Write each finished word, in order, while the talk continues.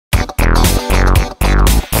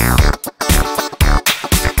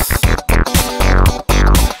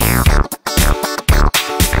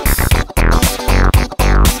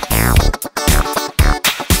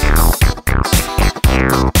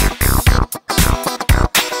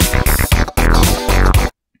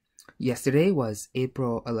Yesterday was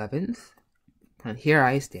April 11th, and here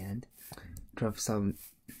I stand in front of some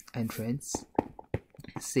entrance.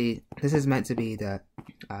 See, this is meant to be the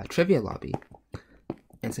trivia lobby.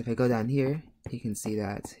 And so if I go down here, you can see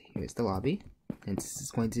that here's the lobby, and this is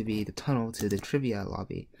going to be the tunnel to the trivia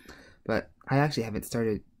lobby. But I actually haven't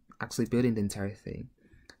started actually building the entire thing.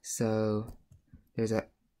 So there's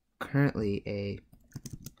currently a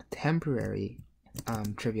temporary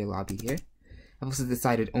trivia lobby here. I've also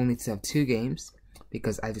decided only to have 2 games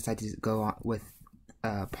because I decided to go on with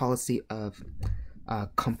a policy of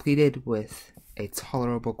completed with a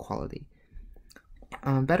tolerable quality.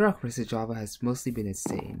 Bedrock vs Java has mostly been the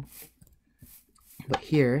same, but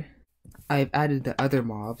here I've added the other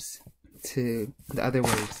mobs to the other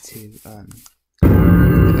ways to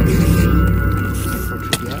for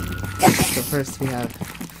trivia. So first we have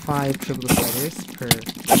 5 triple sliders per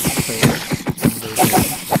player.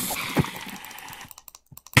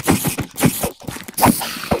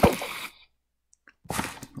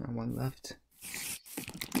 One left.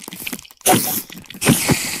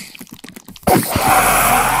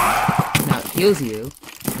 Now it heals you,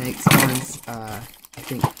 and it spawns, I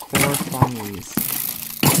think, 4 Fongies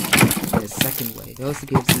in the second wave. It also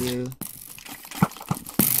gives you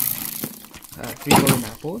 3 golden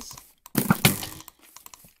apples.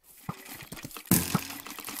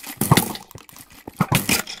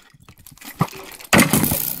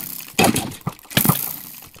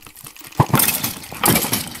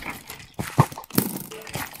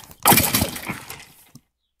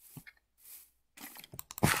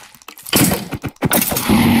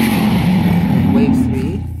 Wave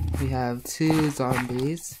 3, we have 2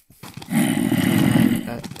 zombies and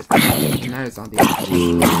another zombie.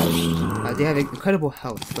 They have incredible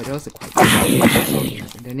health, but they're also quite good.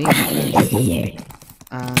 And their names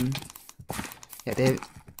yeah, they have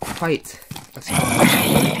quite a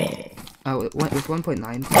strong with 1.9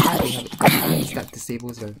 combat, they have that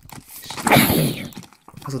disables their shield.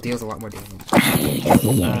 Also deals a lot more damage.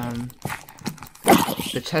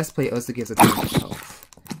 The chest plate also gives a ton of health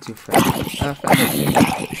to Fred. Fred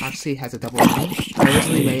actually has a double aim.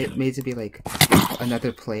 Originally made to be like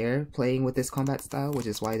another player playing with this combat style, which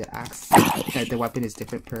is why the axe, the weapon is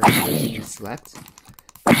different per person you select.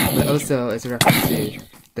 But also it's a reference to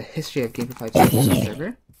the history of Game5 Championship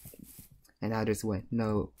server, and now there's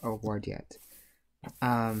no award yet.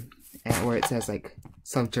 And where it says like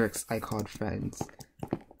some jerks I called friends.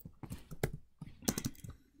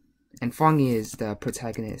 And Fongi is the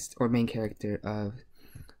protagonist or main character of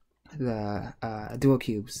the Dual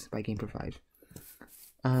Cubes by Game5.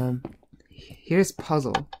 Here's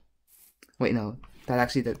Puzzle. Wait, no, that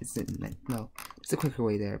actually isn't. No, it's a quicker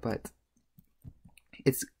way there, but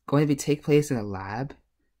it's going to take place in a lab,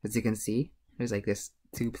 as you can see. There's like this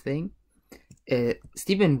tube thing.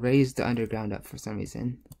 Steven raised the underground up for some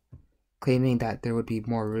reason, claiming that there would be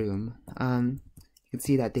more room. You can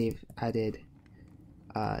see that they've added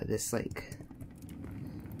this like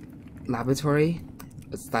laboratory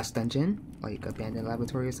 / dungeon, like abandoned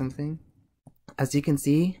laboratory or something. As you can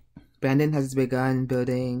see, Brandon has begun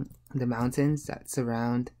building the mountains that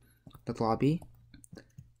surround the lobby,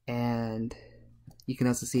 and you can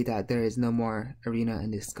also see that there is no more arena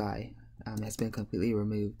in the sky. It has been completely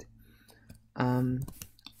removed.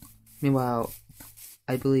 Meanwhile,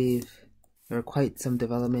 I believe there are quite some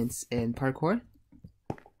developments in parkour.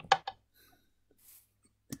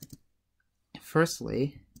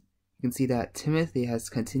 Firstly, you can see that Timothy has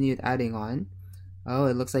continued adding on. Oh,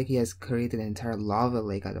 it looks like he has created an entire lava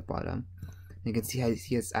lake at the bottom. You can see how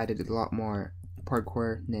he has added a lot more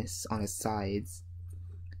parkourness on his sides,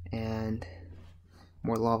 and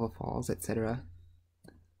more lava falls, etc.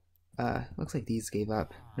 Looks like these gave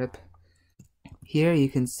up. Rip. Here you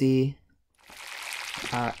can see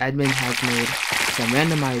Edmund has made some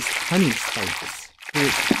randomized honey spikes.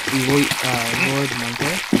 Lord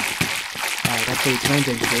Monkey. That's what he turned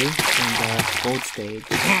into in the gold stage.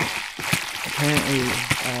 Apparently,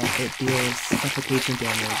 it deals suffocation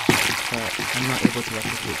damage, but I'm not able to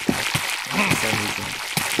replicate that for some reason.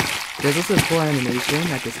 There's also a cool animation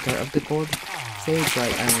at the start of the gold stage,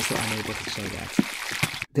 but I'm also unable to show that.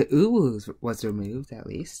 The uwu was removed, at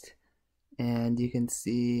least, and you can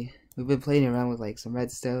see we've been playing around with like some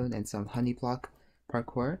redstone and some honey block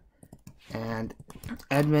parkour, and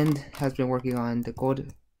Edmund has been working on the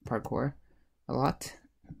gold parkour a lot.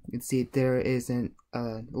 You can see there is a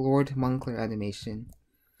Lord Monkler animation,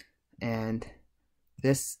 and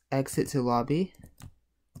this exit to lobby.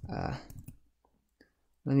 Let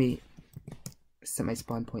me set my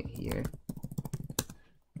spawn point here.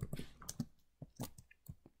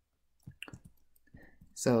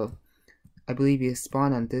 So I believe you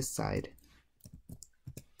spawn on this side.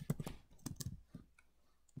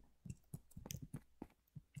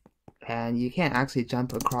 And you can't actually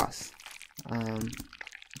jump across.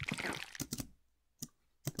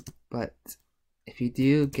 But if you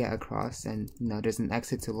do get across and there's an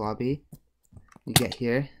exit to lobby, you get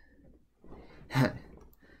here.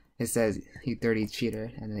 It says you dirty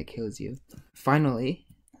cheater and then it kills you. Finally,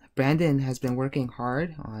 Brandon has been working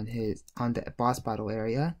hard on the boss battle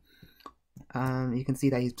area. You can see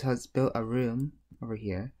that he has built a room over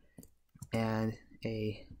here and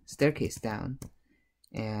a staircase down,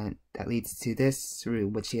 and that leads to this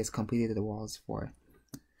room which he has completed the walls for.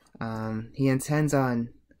 He intends on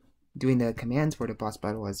doing the commands for the boss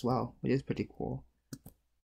battle as well, which is pretty cool.